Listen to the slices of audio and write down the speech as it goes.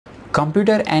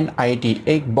Computer and IT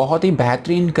एक बहुत ही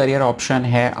बेहतरीन करियर ऑप्शन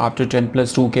है आफ्टर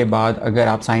 10+2 के बाद। अगर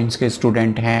आप साइंस के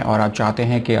स्टूडेंट हैं और आप चाहते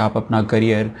हैं कि आप अपना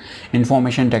करियर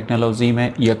इंफॉर्मेशन टेक्नोलॉजी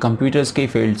में या कंप्यूटर्स के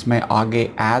फील्ड्स में आगे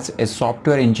एज ए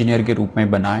सॉफ्टवेयर इंजीनियर के रूप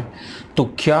में बनाएं, तो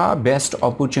क्या बेस्ट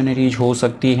अपॉर्चुनिटीज़ हो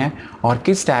सकती हैं और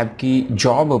किस टाइप की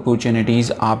जॉब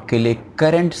अपॉर्चुनिटीज़ आपके लिए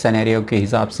करंट सिनेरियो के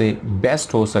हिसाब से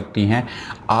बेस्ट हो सकती हैं,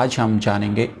 आज हम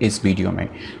जानेंगे इस वीडियो में।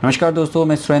 नमस्कार दोस्तों,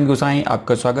 मैं सुरेंद्र गुसाई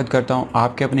आपका स्वागत करता हूं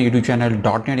आपके अपने यूट्यूब चैनल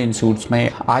डॉटनेट इंस्टीट्यूट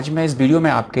में। आज मैं इस वीडियो में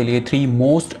आपके लिए 3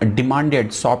 most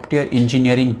demanded software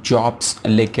engineering jobs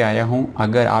लेके आया हूं।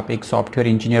 अगर आप एक सॉफ्टवेयर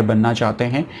इंजीनियर बनना चाहते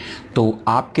हैं तो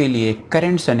आपके लिए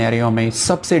करंट सिनेरियो में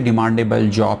सबसे डिमांडेबल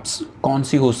जॉब्स कौन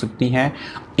सी हो सकती हैं,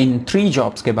 इन 3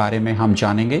 जॉब्स के बारे में हम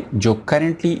जानेंगे जो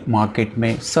करेंटली मार्केट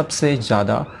में सबसे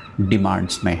ज़्यादा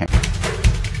डिमांड्स में है।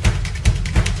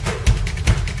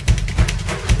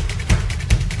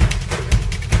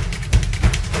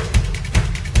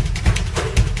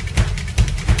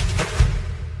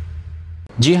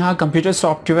 जी हाँ, कंप्यूटर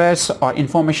सॉफ्टवेयर्स और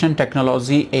इंफॉर्मेशन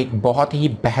टेक्नोलॉजी एक बहुत ही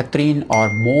बेहतरीन और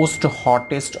मोस्ट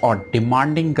हॉटेस्ट और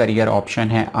डिमांडिंग करियर ऑप्शन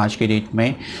है आज की डेट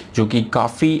में, जो कि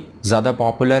काफ़ी ज़्यादा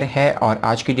पॉपुलर है। और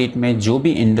आज की डेट में जो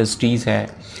भी इंडस्ट्रीज़ है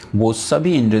वो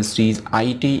सभी इंडस्ट्रीज़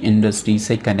आईटी इंडस्ट्री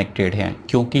से कनेक्टेड हैं,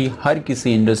 क्योंकि हर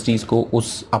किसी इंडस्ट्रीज़ को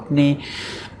उस अपनी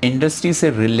इंडस्ट्री से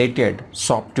रिलेटेड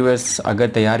सॉफ्टवेयर्स अगर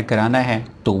तैयार कराना है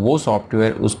तो वो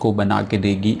सॉफ्टवेयर उसको बना के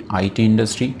देगी आईटी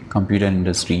इंडस्ट्री, कंप्यूटर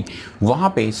इंडस्ट्री। वहाँ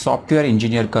पे सॉफ्टवेयर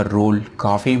इंजीनियर का रोल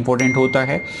काफ़ी इम्पोर्टेंट होता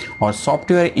है और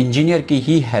सॉफ्टवेयर इंजीनियर की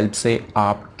ही हेल्प से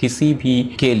आप किसी भी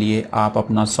के लिए आप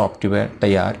अपना सॉफ्टवेयर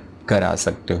तैयार करा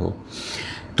सकते हो।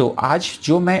 तो आज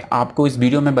जो मैं आपको इस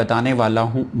वीडियो में बताने वाला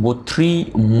हूं वो 3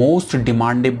 most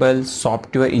demandable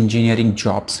software engineering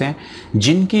jobs हैं,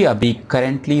 जिनकी अभी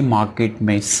करेंटली मार्केट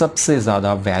में सबसे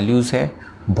ज़्यादा वैल्यूज़ है,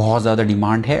 बहुत ज़्यादा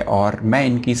डिमांड है। और मैं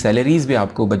इनकी सैलरीज़ भी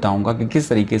आपको बताऊंगा कि किस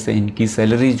तरीके से इनकी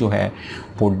सैलरी जो है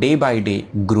वो डे बाय डे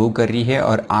ग्रो कर रही है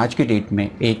और आज की डेट में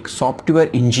एक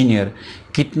सॉफ्टवेयर इंजीनियर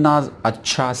कितना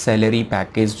अच्छा सैलरी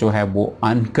पैकेज जो है वो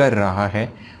अर्न कर रहा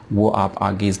है, वो आप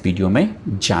आगे इस वीडियो में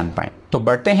जान पाएँ। तो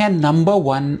बढ़ते हैं नंबर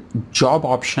 1 जॉब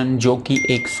ऑप्शन, जो कि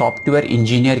एक सॉफ्टवेयर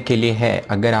इंजीनियर के लिए है।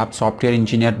 अगर आप सॉफ्टवेयर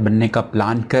इंजीनियर बनने का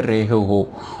प्लान कर रहे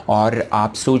हो और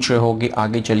आप सोच रहे हो कि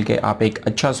आगे चल के आप एक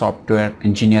अच्छा सॉफ्टवेयर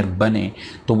इंजीनियर बने,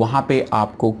 तो वहाँ पे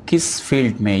आपको किस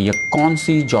फील्ड में या कौन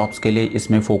सी जॉब्स के लिए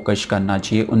इसमें फोकस करना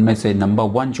चाहिए, उनमें से नंबर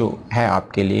 1 जो है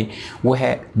आपके लिए वो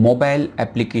है मोबाइल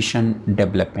एप्लीकेशन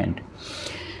डेवलपमेंट।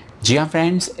 जी हाँ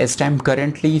फ्रेंड्स, इस टाइम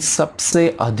करेंटली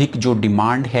सबसे अधिक जो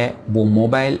डिमांड है वो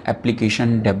मोबाइल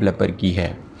एप्लीकेशन डेवलपर की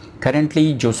है।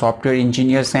 करेंटली जो सॉफ्टवेयर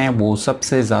इंजीनियर्स हैं वो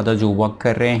सबसे ज़्यादा जो वर्क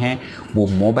कर रहे हैं वो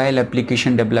मोबाइल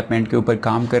एप्लीकेशन डेवलपमेंट के ऊपर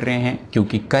काम कर रहे हैं,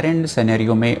 क्योंकि करंट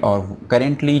सिनेरियो में और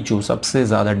करेंटली जो सबसे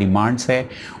ज़्यादा डिमांड्स है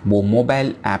वो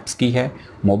मोबाइल ऐप्स की है,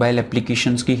 मोबाइल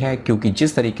एप्लीकेशंस की है। क्योंकि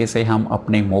जिस तरीके से हम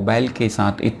अपने मोबाइल के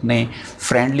साथ इतने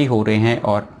फ्रेंडली हो रहे हैं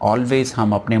और ऑलवेज़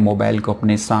हम अपने मोबाइल को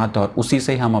अपने साथ और उसी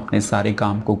से हम अपने सारे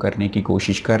काम को करने की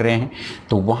कोशिश कर रहे हैं,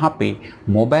 तो वहाँ पे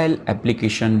मोबाइल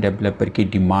एप्लीकेशन डेवलपर की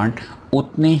डिमांड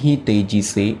उतने ही तेज़ी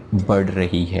से बढ़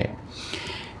रही है।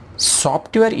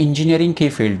 सॉफ्टवेयर इंजीनियरिंग के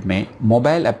फील्ड में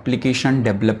मोबाइल एप्लीकेशन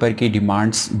डेवलपर की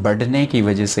डिमांड्स बढ़ने की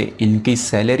वजह से इनकी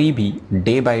सैलरी भी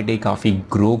डे बाय डे काफ़ी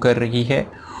ग्रो कर रही है।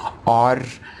 और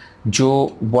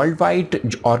जो वर्ल्ड वाइड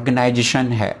ऑर्गेनाइजेशन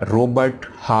है रोबोट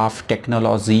हाफ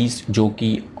टेक्नोलॉजीज़, जो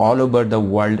कि all over the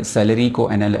world salary को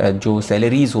जो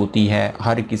सैलरीज़ होती है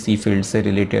हर किसी फील्ड से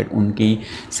रिलेटेड, उनकी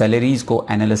सैलरीज़ को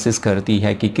एनालिसिस करती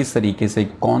है कि किस तरीके से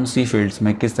कौन सी फील्ड्स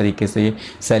में किस तरीके से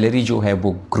सैलरी जो है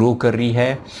वो ग्रो कर रही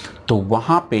है। तो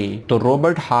वहाँ पे तो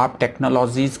रोबोट हाफ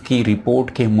टेक्नोलॉजीज़ की रिपोर्ट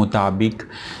के मुताबिक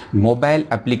मोबाइल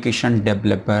एप्लीकेशन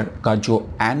डेवलपर का जो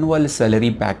एनुअल सैलरी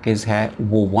पैकेज है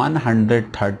वो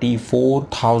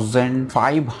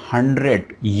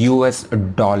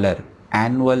 $134,500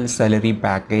 एनुअल सैलरी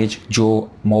पैकेज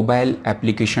जो मोबाइल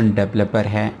एप्लीकेशन डेवलपर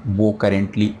हैं वो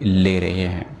करेंटली ले रहे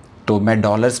हैं। तो मैं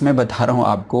डॉलर्स में बता रहा हूँ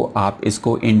आपको, आप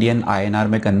इसको इंडियन INR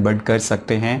में कन्वर्ट कर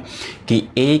सकते हैं कि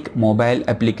एक मोबाइल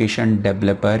एप्लीकेशन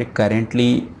डेवलपर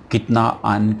करेंटली कितना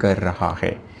अर्न कर रहा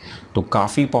है। तो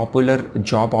काफ़ी पॉपुलर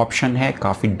जॉब ऑप्शन है,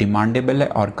 काफ़ी डिमांडेबल है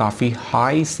और काफ़ी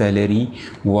हाई सैलरी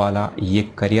वाला ये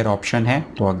करियर ऑप्शन है।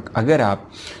 तो अगर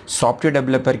आप सॉफ्टवेयर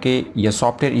डेवलपर के या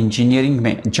सॉफ्टवेयर इंजीनियरिंग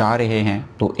में जा रहे हैं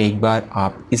तो एक बार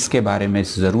आप इसके बारे में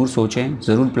ज़रूर सोचें,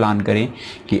 ज़रूर प्लान करें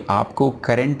कि आपको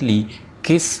करेंटली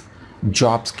किस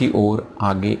जॉब्स की ओर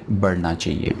आगे बढ़ना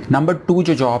चाहिए। नंबर 2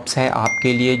 जो जॉब्स है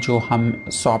आपके लिए, जो हम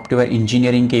सॉफ्टवेयर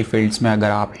इंजीनियरिंग के फील्ड्स में अगर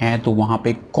आप हैं तो वहाँ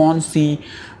पे कौन सी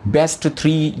बेस्ट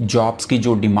 3 जॉब्स की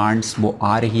जो डिमांड्स वो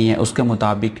आ रही हैं, उसके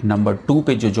मुताबिक नंबर 2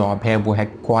 पे जो जॉब है वो है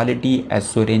क्वालिटी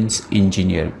एश्योरेंस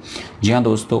इंजीनियर। जी हाँ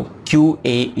दोस्तों,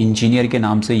 QA इंजीनियर के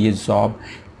नाम से ये जॉब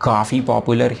काफ़ी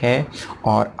पॉपुलर है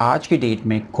और आज की डेट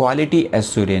में क्वालिटी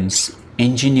एश्योरेंस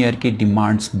इंजीनियर की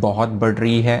डिमांड्स बहुत बढ़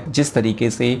रही है। जिस तरीके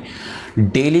से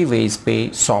डेली वेज पे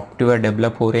सॉफ्टवेयर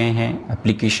डेवलप हो रहे हैं,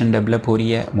 एप्लीकेशन डेवलप हो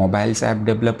रही है, मोबाइल्स ऐप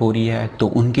डेवलप हो रही है, तो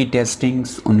उनकी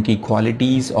टेस्टिंग्स, उनकी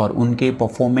क्वालिटीज़ और उनके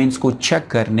परफॉर्मेंस को चेक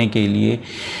करने के लिए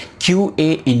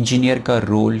QA इंजीनियर का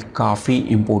रोल काफ़ी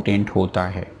इम्पोर्टेंट होता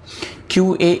है।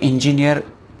 QA इंजीनियर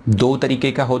 2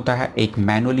 तरीके का होता है, एक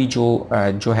मैनुअली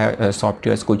जो है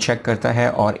सॉफ्टवेयर्स को चेक करता है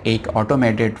और एक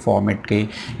ऑटोमेटेड फॉर्मेट के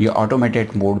या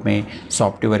ऑटोमेटेड मोड में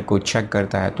सॉफ्टवेयर को चेक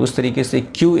करता है। तो उस तरीके से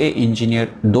QA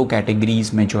इंजीनियर 2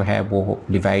 कैटेगरीज़ में जो है वो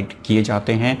डिवाइड किए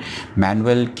जाते हैं,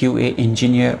 मैनुअल QA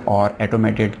इंजीनियर और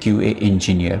ऑटोमेटेड QA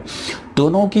इंजीनियर।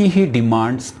 दोनों की ही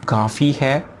डिमांड्स काफ़ी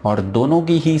है और दोनों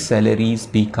की ही सैलरीज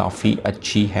भी काफ़ी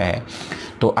अच्छी है।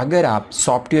 तो अगर आप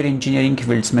सॉफ्टवेयर इंजीनियरिंग की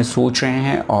फील्ड्स में सोच रहे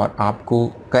हैं और आपको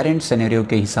करंट सिनेरियो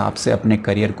के हिसाब से अपने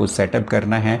करियर को सेटअप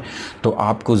करना है, तो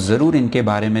आपको ज़रूर इनके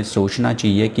बारे में सोचना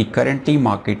चाहिए कि करंटली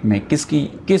मार्केट में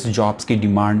किस जॉब्स की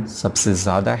डिमांड सबसे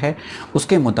ज़्यादा है,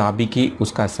 उसके मुताबिक ही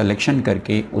उसका सिलेक्शन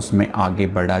करके उसमें आगे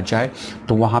बढ़ा जाए।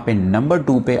 तो वहाँ पे नंबर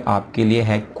 2 पे आपके लिए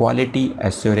है क्वालिटी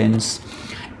एश्योरेंस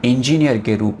इंजीनियर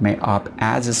के रूप में आप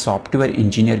एज ए सॉफ्टवेयर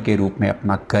इंजीनियर के रूप में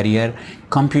अपना करियर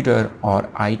कंप्यूटर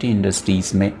और IT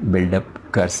इंडस्ट्रीज़ में बिल्डअप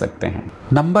कर सकते हैं।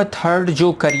 नंबर 3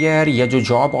 जो करियर या जो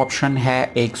जॉब ऑप्शन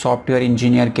है एक सॉफ्टवेयर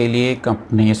इंजीनियर के लिए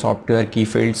कंपनी सॉफ्टवेयर की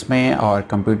फील्ड्स में और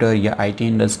कंप्यूटर या IT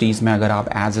इंडस्ट्रीज़ में, अगर आप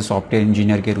एज ए सॉफ्टवेयर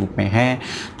इंजीनियर के रूप में हैं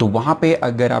तो वहाँ पे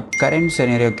अगर आप करंट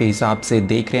सिनेरियो के हिसाब से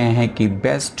देख रहे हैं कि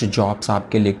बेस्ट जॉब्स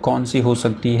आपके लिए कौन सी हो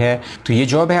सकती है, तो ये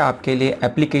जॉब है आपके लिए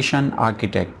एप्लीकेशन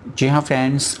आर्किटेक्ट। जी हाँ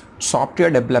फ्रेंड्स,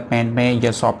 सॉफ्टवेयर डेवलपमेंट में या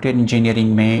सॉफ्टवेयर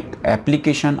इंजीनियरिंग में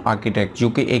एप्लीकेशन आर्किटेक्ट जो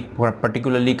कि एक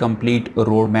पर्टिकुलरली कंप्लीट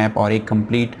रोड मैप और एक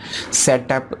कंप्लीट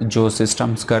सेटअप जो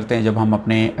सिस्टम्स करते हैं, जब हम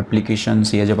अपने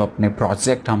एप्लीकेशंस या जब अपने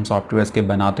प्रोजेक्ट हम सॉफ्टवेयर्स के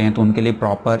बनाते हैं तो उनके लिए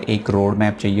प्रॉपर एक रोड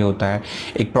मैप चाहिए होता है,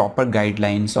 एक प्रॉपर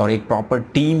गाइडलाइंस और एक प्रॉपर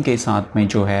टीम के साथ में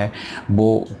जो है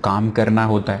वो काम करना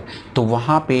होता है। तो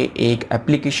वहाँ पे एक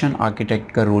एप्लीकेशन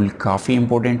आर्किटेक्ट का रोल काफ़ी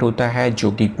इम्पोर्टेंट होता है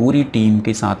जो कि पूरी टीम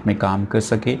के साथ में काम कर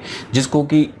सके, जिसको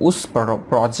कि उस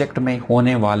प्रोजेक्ट में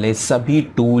होने वाले सभी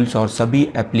टूल्स और सभी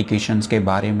एप्लीकेशंस के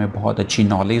बारे में बहुत अच्छी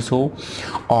नॉलेज हो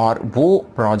और वो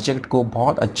प्रोजेक्ट को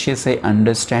बहुत अच्छे से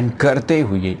अंडरस्टैंड करते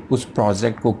हुए उस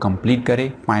प्रोजेक्ट को कंप्लीट करे,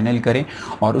 फाइनल करे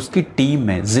और उसकी टीम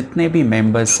में जितने भी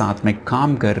मेंबर्स साथ में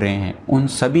काम कर रहे हैं उन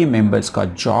सभी मेंबर्स का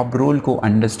जॉब रोल को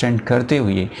अंडरस्टैंड करते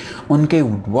हुए उनके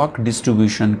वर्क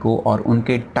डिस्ट्रीब्यूशन को और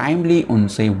उनके टाइमली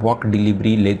उनसे वर्क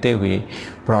डिलीवरी लेते हुए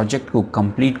प्रोजेक्ट को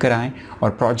कंप्लीट कराएं और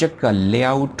प्रोजेक्ट का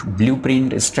लेआउट,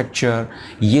 ब्लूप्रिंट, स्ट्रक्चर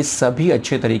ये सभी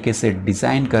अच्छे तरीके से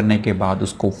डिज़ाइन करने के बाद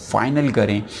उसको फाइनल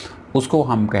करें। उसको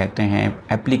हम कहते हैं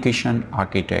एप्लीकेशन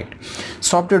आर्किटेक्ट।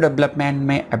 सॉफ्टवेयर डेवलपमेंट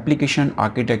में एप्लीकेशन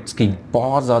आर्किटेक्ट्स की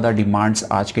बहुत ज़्यादा डिमांड्स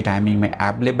आज के टाइमिंग में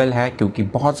अवेलेबल है, क्योंकि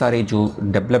बहुत सारे जो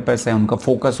डेवलपर्स हैं उनका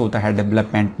फोकस होता है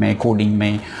डेवलपमेंट में, कोडिंग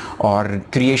में और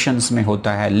क्रिएशंस में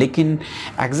होता है, लेकिन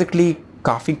एग्जैक्टली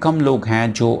काफ़ी कम लोग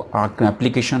हैं जो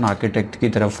एप्लीकेशन आर्किटेक्ट की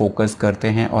तरफ फोकस करते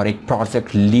हैं और एक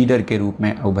प्रोजेक्ट लीडर के रूप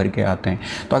में उभर के आते हैं।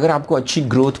 तो अगर आपको अच्छी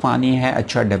ग्रोथ पानी है,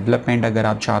 अच्छा डेवलपमेंट अगर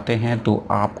आप चाहते हैं, तो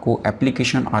आपको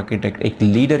एप्लीकेशन आर्किटेक्ट एक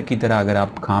लीडर की तरह अगर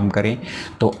आप काम करें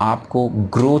तो आपको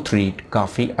ग्रोथ रेट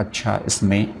काफ़ी अच्छा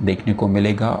इसमें देखने को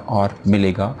मिलेगा और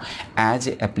मिलेगा एज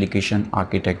ए एप्लीकेशन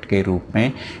आर्किटेक्ट के रूप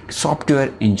में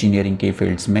सॉफ्टवेयर इंजीनियरिंग के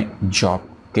फील्ड्स में जॉब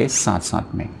के साथ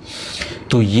साथ में।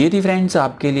 तो ये थी फ्रेंड्स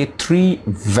आपके लिए 3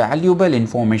 valuable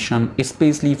information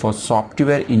specially for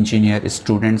software engineer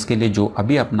students के लिए जो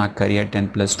अभी अपना करियर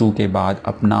 10+2 के बाद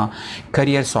अपना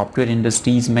करियर सॉफ्टवेयर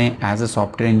इंडस्ट्रीज़ में एज ए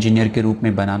सॉफ्टवेयर इंजीनियर के रूप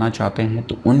में बनाना चाहते हैं,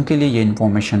 तो उनके लिए ये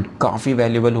इन्फॉर्मेशन काफ़ी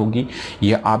वैल्यूएबल होगी।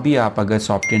 या अभी आप अगर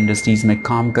सॉफ्टवेयर इंडस्ट्रीज़ में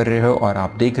काम कर रहे हो और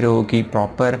आप देख रहे हो कि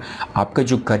प्रॉपर आपका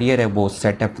जो करियर है वो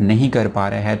सेटअप नहीं कर पा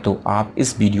रहा है, तो आप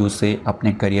इस वीडियो से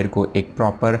अपने करियर को एक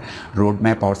प्रॉपर रोड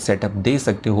मैप और सेटअप दे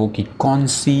सकते हो कि कौन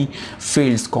सी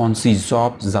फील्ड्स, कौन सी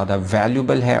जॉब ज़्यादा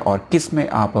वैल्यूएबल है और किस में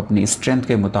आप अपनी स्ट्रेंथ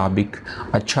के मुताबिक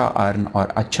अच्छा अर्न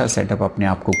और अच्छा सेटअप अपने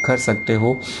आप को कर सकते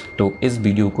हो। तो इस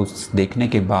वीडियो को देखने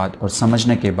के बाद और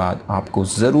समझने के बाद आपको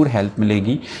ज़रूर हेल्प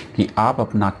मिलेगी कि आप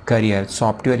अपना करियर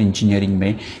सॉफ्टवेयर इंजीनियरिंग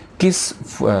में किस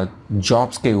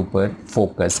जॉब्स के ऊपर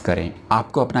फोकस करें।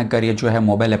 आपको अपना करियर जो है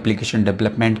मोबाइल एप्लीकेशन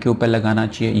डेवलपमेंट के ऊपर लगाना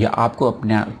चाहिए, या आपको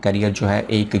अपना करियर जो है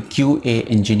एक QA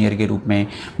इंजीनियर के रूप में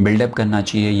बिल्डअप करना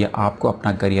चाहिए, या आपको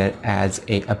अपना career as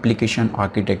a application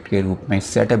architect के रूप में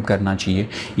सेटअप करना चाहिए।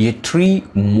 ये 3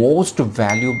 मोस्ट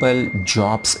वैल्यूबल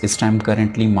जॉब्स इस टाइम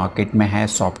करेंटली मार्केट में है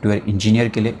सॉफ्टवेयर इंजीनियर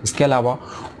के लिए। इसके अलावा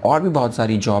और भी बहुत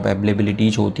सारी जॉब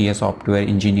अवेलेबिलिटीज होती है सॉफ्टवेयर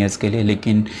इंजीनियर्स के लिए,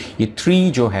 लेकिन ये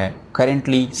 3 जो है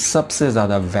करेंटली सबसे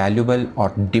ज़्यादा वैल्यूबल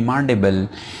और डिमांडेबल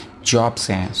जॉब्स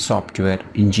हैं सॉफ्टवेयर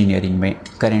इंजीनियरिंग में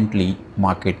करेंटली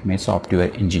मार्केट में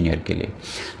सॉफ्टवेयर इंजीनियर के लिए।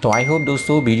 तो आई होप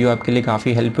दोस्तों वीडियो आपके लिए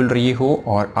काफ़ी हेल्पफुल रही हो,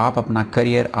 और आप अपना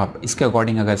करियर आप इसके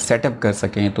अकॉर्डिंग अगर सेटअप कर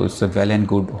सकें तो इससे वेल एंड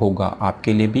गुड होगा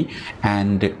आपके लिए भी।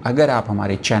 एंड अगर आप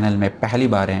हमारे चैनल में पहली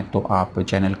बार हैं तो आप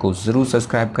चैनल को ज़रूर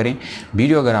सब्सक्राइब करें।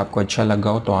 वीडियो अगर आपको अच्छा लगा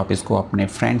हो तो आप इसको अपने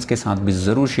फ्रेंड्स के साथ भी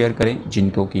ज़रूर शेयर करें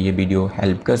जिनको कि ये वीडियो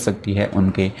हेल्प कर सकती है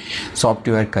उनके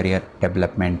सॉफ्टवेयर करियर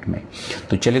डेवलपमेंट में।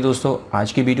 तो चलिए दोस्तों,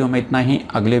 आज की वीडियो में इतना ही।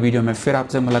 अगले वीडियो में फिर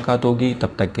आपसे मुलाकात होगी,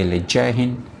 तब तक के लिए जय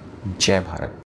हिंद, जय भारत।